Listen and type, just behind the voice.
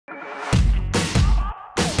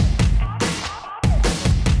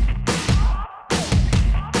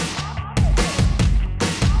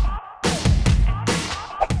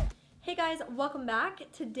guys, welcome back.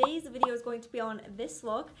 Today's video is going to be on this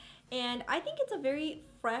look, and I think it's a very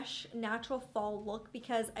fresh, natural fall look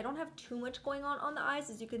because I don't have too much going on the eyes.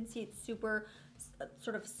 As you can see, it's super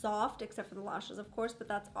sort of soft, except for the lashes, of course, but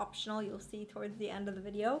that's optional. You'll see towards the end of the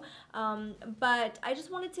video. But I just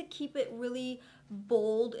wanted to keep it really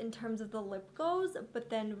bold in terms of the lip goes, but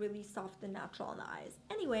then really soft and natural on the eyes.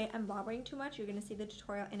 Anyway, I'm blabbering too much. You're gonna see the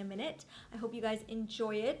tutorial in a minute. I hope you guys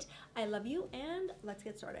enjoy it. I love you, and let's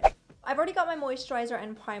get started. I've already got my moisturizer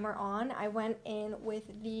and primer on. I went in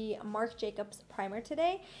with the Marc Jacobs primer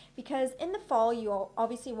today because in the fall you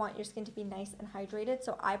obviously want your skin to be nice and hydrated,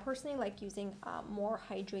 so I personally like using more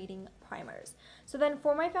hydrating primers. So then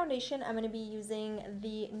for my foundation, I'm going to be using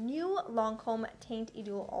the new Lancome Teint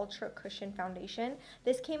Idole Ultra Cushion Foundation.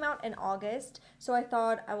 This came out in August, so I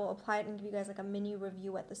thought I will apply it and give you guys like a mini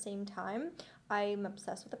review at the same time. I'm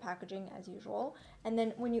obsessed with the packaging as usual. And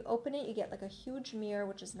then when you open it, you get like a huge mirror,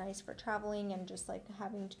 which is nice for traveling and just like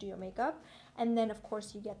having to do your makeup. And then of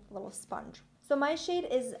course you get the little sponge. So my shade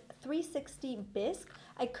is 360 Bisque.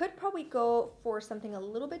 I could probably go for something a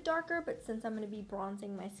little bit darker, but since I'm going to be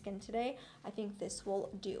bronzing my skin today, I think this will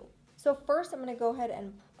do. So first I'm going to go ahead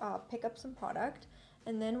and pick up some product,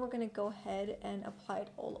 and then we're going to go ahead and apply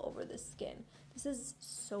it all over the skin. This is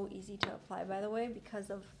so easy to apply, by the way, because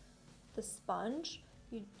of the sponge.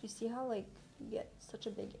 You see how like you get such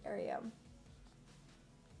a big area.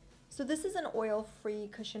 So this is an oil-free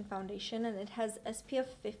cushion foundation, and it has SPF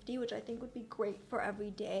 50, which I think would be great for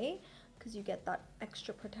every day because you get that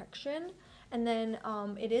extra protection. And then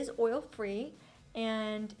it is oil-free,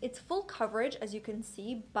 and it's full coverage, as you can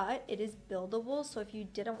see, but it is buildable. So if you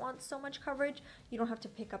didn't want so much coverage, you don't have to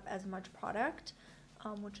pick up as much product,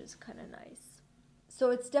 which is kind of nice.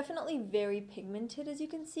 So it's definitely very pigmented, as you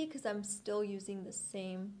can see, because I'm still using the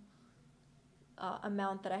same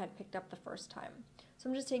amount that I had picked up the first time. So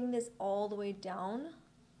I'm just taking this all the way down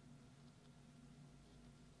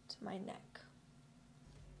to my neck.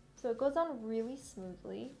 So it goes on really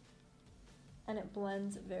smoothly, and it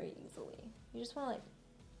blends very easily. You just want to like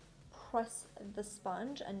press the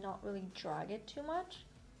sponge and not really drag it too much.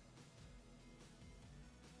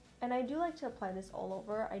 And I do like to apply this all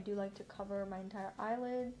over. I do like to cover my entire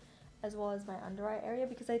eyelid as well as my under eye area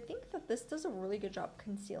because I think that this does a really good job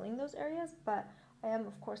concealing those areas, but I am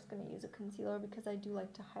of course going to use a concealer because I do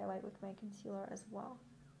like to highlight with my concealer as well.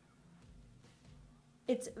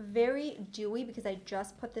 It's very dewy because I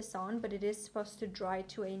just put this on, but it is supposed to dry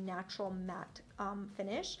to a natural matte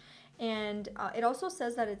finish. And it also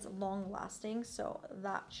says that it's long lasting, so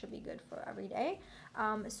that should be good for every day.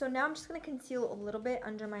 So now I'm just going to conceal a little bit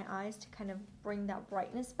under my eyes to kind of bring that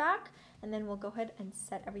brightness back, and then we'll go ahead and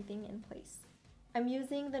set everything in place. I'm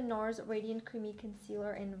using the NARS Radiant Creamy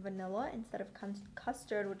Concealer in Vanilla instead of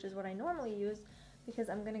Custard, which is what I normally use, because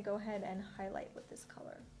I'm going to go ahead and highlight with this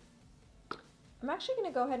color. I'm actually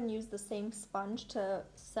going to go ahead and use the same sponge to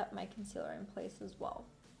set my concealer in place as well.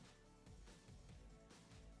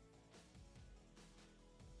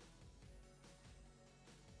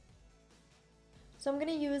 So I'm going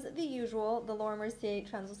to use the usual, the Laura Mercier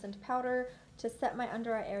translucent powder to set my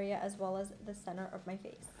under eye area as well as the center of my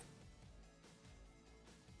face.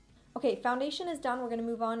 Okay, foundation is done. We're going to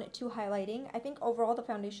move on to highlighting. I think overall the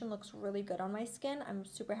foundation looks really good on my skin. I'm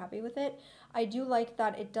super happy with it. I do like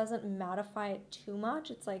that it doesn't mattify it too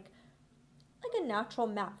much. It's like a natural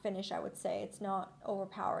matte finish, I would say. It's not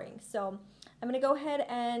overpowering. So I'm going to go ahead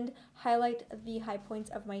and highlight the high points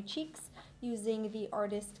of my cheeks using the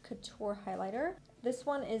Artist Couture highlighter. This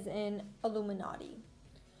one is in Illuminati.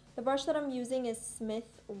 The brush that I'm using is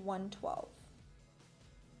Smith 112.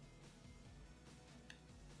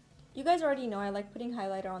 You guys already know I like putting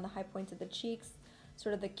highlighter on the high points of the cheeks,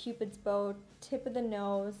 sort of the cupid's bow, tip of the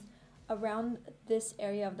nose, around this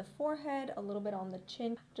area of the forehead, a little bit on the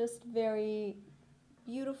chin. Just very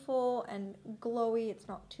beautiful and glowy. It's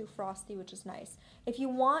not too frosty, which is nice. If you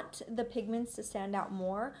want the pigments to stand out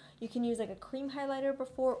more, you can use like a cream highlighter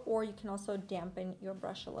before, or you can also dampen your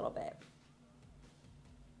brush a little bit.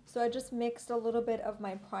 So I just mixed a little bit of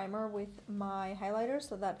my primer with my highlighter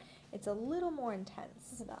so that it's a little more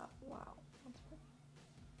intense. Look at that. Wow.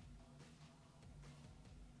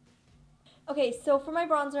 Okay, so for my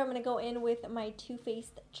bronzer, I'm going to go in with my Too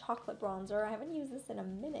Faced Chocolate Bronzer. I haven't used this in a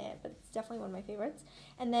minute, but it's definitely one of my favorites.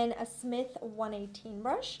 And then a Smith 118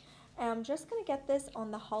 brush. And I'm just going to get this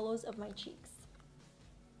on the hollows of my cheeks.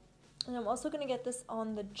 And I'm also going to get this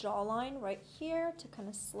on the jawline right here to kind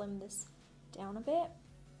of slim this down a bit.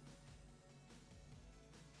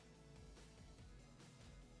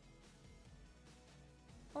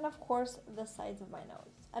 And of course, the sides of my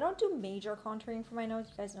nose. I don't do major contouring for my nose,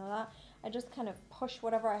 you guys know that. I just kind of push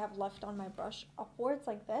whatever I have left on my brush upwards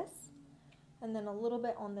like this, and then a little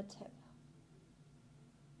bit on the tip.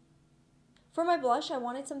 For my blush, I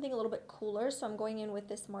wanted something a little bit cooler, so I'm going in with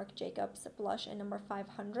this Marc Jacobs blush in number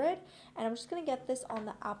 500, and I'm just going to get this on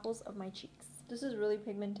the apples of my cheeks. This is really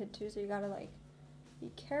pigmented too, so you gotta like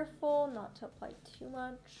be careful not to apply too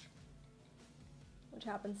much, which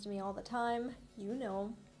happens to me all the time, you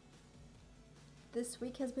know. This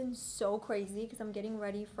week has been so crazy because I'm getting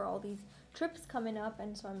ready for all these trips coming up,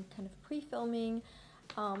 and so I'm kind of pre-filming.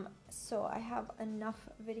 So I have enough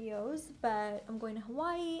videos, but I'm going to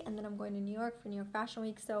Hawaii and then I'm going to New York for New York Fashion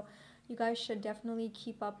Week, so you guys should definitely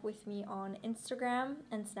keep up with me on Instagram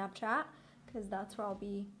and Snapchat, because that's where I'll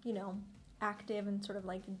be, you know, active and sort of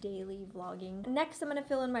like daily vlogging. Next, I'm going to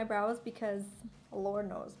fill in my brows because Lord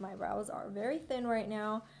knows my brows are very thin right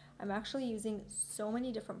now. I'm actually using so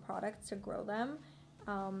many different products to grow them.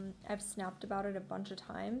 I've snapped about it a bunch of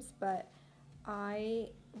times, but I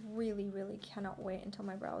really cannot wait until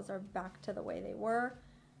my brows are back to the way they were.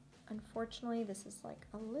 Unfortunately, this is like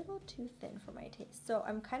a little too thin for my taste, so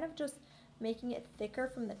I'm kind of just making it thicker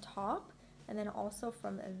from the top and then also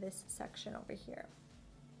from this section over here.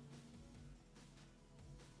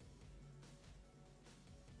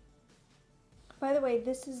 By the way,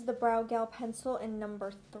 this is the Brow Gal pencil in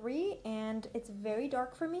number 3, and it's very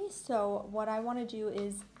dark for me, so what I want to do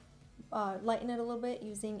is lighten it a little bit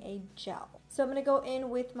using a gel. So I'm going to go in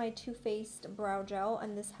with my Too Faced brow gel,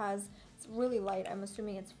 and this it's really light. I'm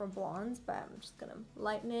assuming it's for blondes, but I'm just going to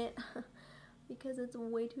lighten it because it's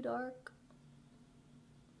way too dark.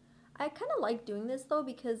 I kind of like doing this though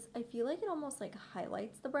because I feel like it almost like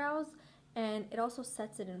highlights the brows, and it also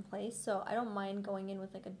sets it in place, so I don't mind going in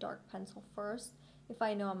with like a dark pencil first if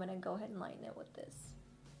I know I'm going to go ahead and lighten it with this.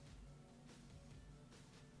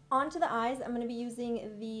 Onto the eyes, I'm going to be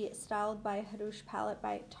using the Styled by Harush palette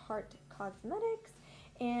by Tarte Cosmetics,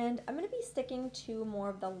 and I'm going to be sticking to more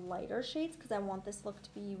of the lighter shades because I want this look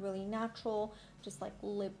to be really natural, just like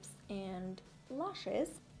lips and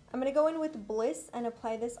lashes. I'm going to go in with Bliss and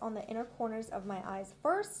apply this on the inner corners of my eyes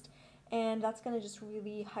first, and that's going to just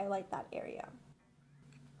really highlight that area.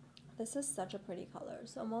 This is such a pretty color,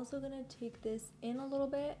 so I'm also going to take this in a little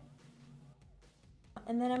bit.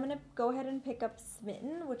 And then I'm going to go ahead and pick up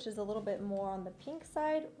Smitten, which is a little bit more on the pink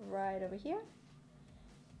side, right over here.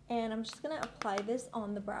 And I'm just going to apply this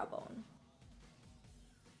on the brow bone.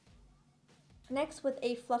 Next, with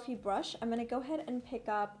a fluffy brush, I'm going to go ahead and pick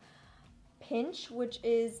up Pinch, which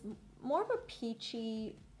is more of a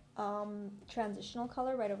peachy transitional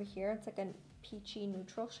color right over here. It's like a peachy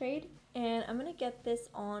neutral shade. And I'm going to get this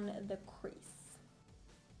on the crease.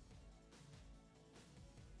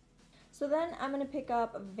 So then I'm going to pick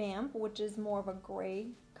up Vamp, which is more of a gray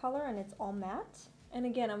color, and it's all matte. And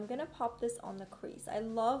again, I'm going to pop this on the crease. I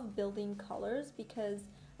love building colors because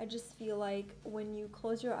I just feel like when you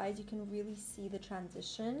close your eyes, you can really see the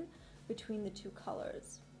transition between the two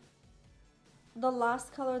colors. The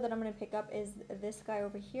last color that I'm going to pick up is this guy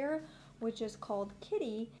over here, which is called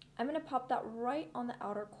Kitty. I'm going to pop that right on the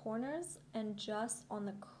outer corners and just on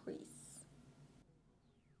the crease.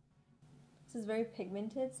 This is very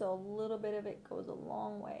pigmented, so a little bit of it goes a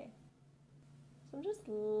long way. So I'm just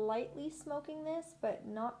lightly smoking this, but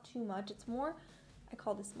not too much. It's more, I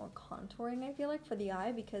call this more contouring, I feel like, for the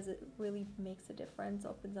eye, because it really makes a difference,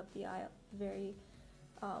 opens up the eye very,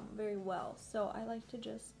 very well. So I like to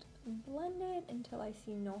just blend it until I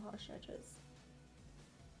see no harsh edges.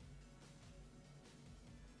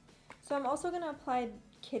 So I'm also going to apply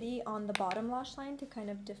Kitty on the bottom lash line to kind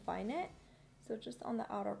of define it. So just on the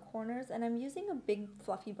outer corners, and I'm using a big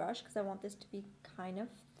fluffy brush because I want this to be kind of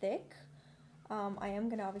thick. I am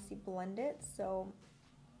going to obviously blend it, so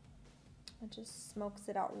it just smokes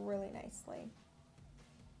it out really nicely.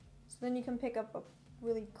 So then you can pick up a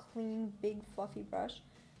really clean, big fluffy brush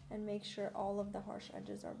and make sure all of the harsh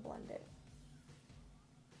edges are blended.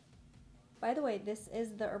 By the way, this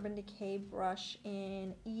is the Urban Decay brush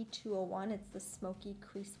in E201. It's the smoky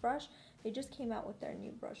crease brush. They just came out with their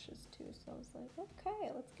new brushes too, so I was like,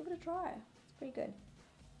 okay, let's give it a try. It's pretty good.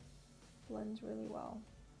 Blends really well.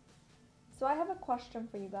 So I have a question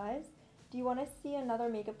for you guys. Do you want to see another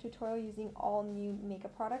makeup tutorial using all new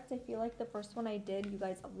makeup products? I feel like the first one I did, you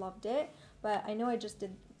guys loved it, but I know I just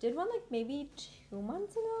did one like maybe 2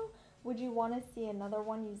 months ago. Would you want to see another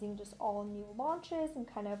one using just all new launches and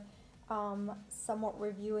kind of somewhat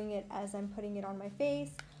reviewing it as I'm putting it on my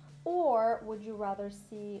face? Or would you rather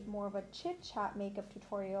see more of a chit chat makeup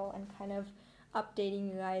tutorial and kind of updating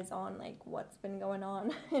you guys on like what's been going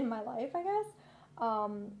on in my life, I guess?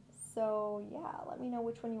 So yeah, let me know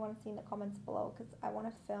which one you want to see in the comments below, because I want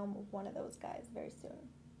to film one of those guys very soon.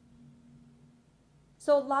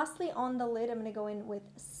 So lastly on the lid, I'm going to go in with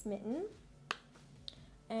Smitten.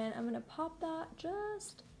 And I'm going to pop that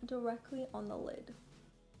just directly on the lid.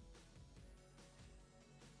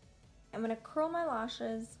 I'm going to curl my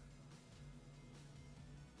lashes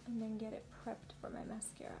and then get it prepped for my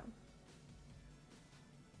mascara.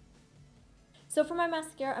 So for my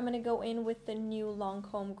mascara, I'm going to go in with the new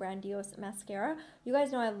Lancome Grandiose Mascara. You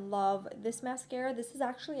guys know I love this mascara. This is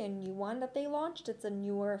actually a new one that they launched. It's a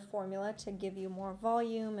newer formula to give you more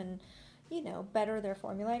volume and, you know, better their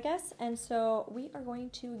formula, I guess. And so we are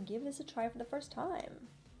going to give this a try for the first time.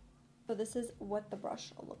 So this is what the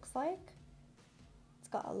brush looks like. It's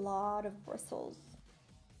got a lot of bristles.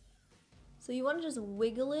 So you want to just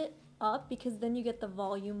wiggle it up because then you get the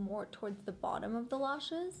volume more towards the bottom of the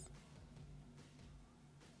lashes.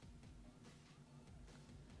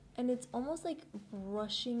 And it's almost like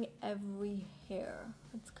brushing every hair.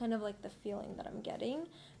 It's kind of like the feeling that I'm getting.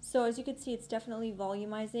 So as you can see, it's definitely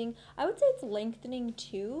volumizing. I would say it's lengthening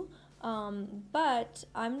too, but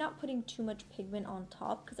I'm not putting too much pigment on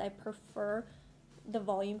top because I prefer the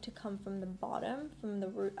volume to come from the bottom, from the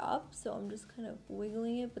root up. So I'm just kind of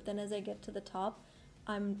wiggling it, but then as I get to the top,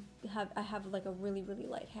 I have like a really, really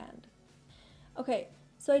light hand. Okay.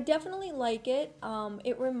 So I definitely like it.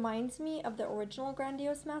 It reminds me of the original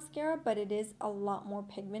Grandiose Mascara, but it is a lot more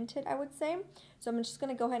pigmented, I would say. So I'm just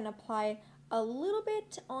going to go ahead and apply a little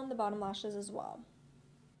bit on the bottom lashes as well.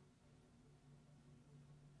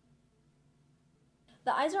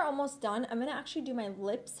 The eyes are almost done. I'm going to actually do my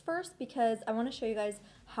lips first because I want to show you guys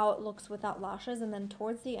how it looks without lashes. And then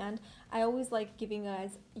towards the end, I always like giving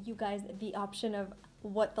you guys the option of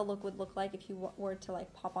what the look would look like if you were to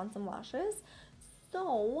like pop on some lashes.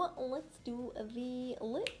 So let's do the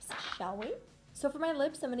lips, shall we? So for my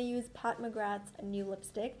lips, I'm going to use Pat McGrath's new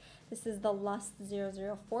lipstick. This is the Lust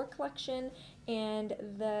 004 collection, and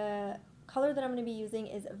the color that I'm going to be using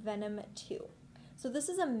is Venom 2. So this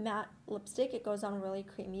is a matte lipstick. It goes on really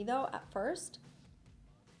creamy though at first.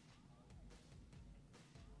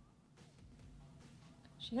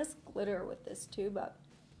 She has glitter with this too, but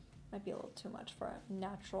might be a little too much for a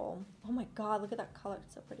natural. Oh my god, look at that color,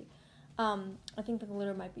 it's so pretty. I think the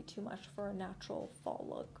glitter might be too much for a natural fall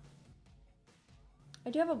look.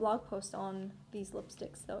 I do have a blog post on these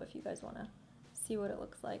lipsticks though if you guys want to see what it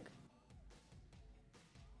looks like.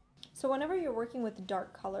 So whenever you're working with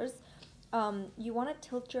dark colors, you want to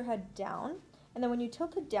tilt your head down, and then when you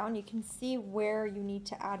tilt it down you can see where you need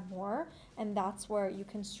to add more, and that's where you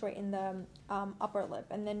can straighten the upper lip.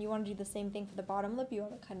 And then you want to do the same thing for the bottom lip. You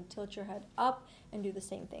want to kind of tilt your head up and do the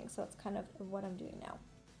same thing. So that's kind of what I'm doing now.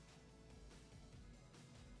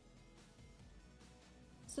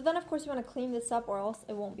 So then of course you want to clean this up or else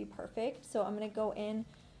it won't be perfect. So I'm going to go in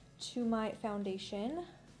to my foundation,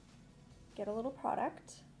 get a little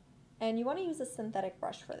product, and you want to use a synthetic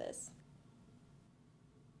brush for this.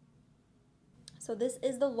 So this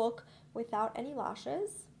is the look without any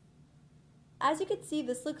lashes. As you can see,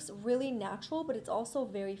 this looks really natural, but it's also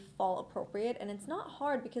very fall appropriate, and it's not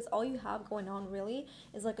hard because all you have going on really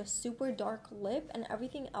is like a super dark lip, and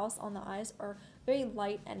everything else on the eyes are very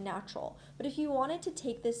light and natural. But if you wanted to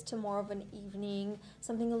take this to more of an evening,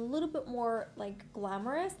 something a little bit more like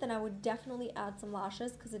glamorous, then I would definitely add some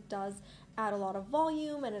lashes because it does add a lot of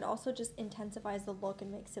volume, and it also just intensifies the look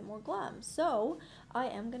and makes it more glam. So I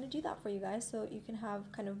am going to do that for you guys so you can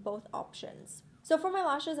have kind of both options. So for my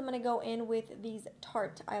lashes, I'm going to go in with these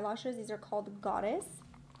Tarte eyelashes. These are called Goddess.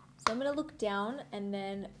 So I'm going to look down and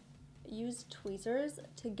then use tweezers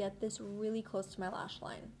to get this really close to my lash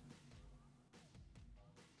line.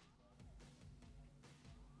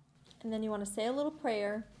 And then you want to say a little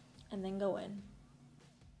prayer and then go in.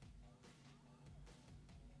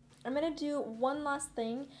 I'm going to do one last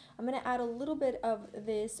thing. I'm going to add a little bit of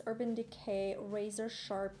this Urban Decay Razor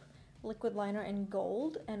Sharp liquid liner in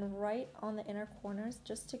gold and right on the inner corners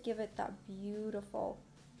just to give it that beautiful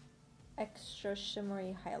extra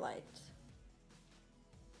shimmery highlight.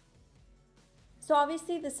 So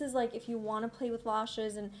obviously this is like if you want to play with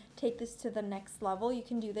lashes and take this to the next level, you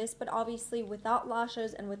can do this, but obviously without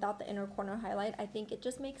lashes and without the inner corner highlight, I think it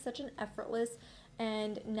just makes such an effortless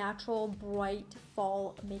and natural bright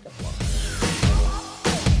fall makeup look.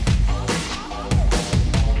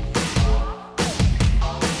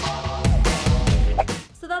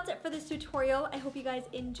 So that's it for this tutorial. I hope you guys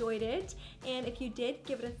enjoyed it, and if you did,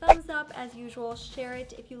 give it a thumbs up as usual, share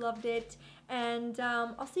it if you loved it, and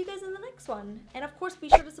I'll see you guys in the next one. And of course be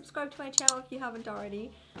sure to subscribe to my channel if you haven't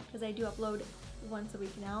already, because I do upload once a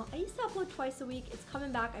week now. I used to upload twice a week. It's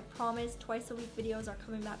coming back, I promise. Twice a week videos are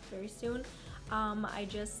coming back very soon. I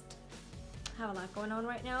just have a lot going on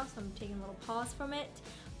right now, so I'm taking a little pause from it.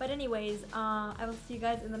 But anyways, I will see you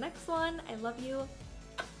guys in the next one. I love you.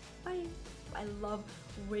 Bye. I love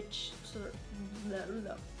rich.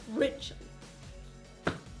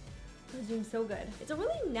 It's doing so good. It's a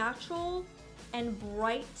really natural and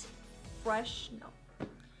bright, fresh,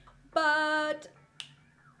 but,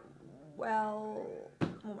 well,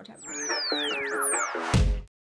 one more time.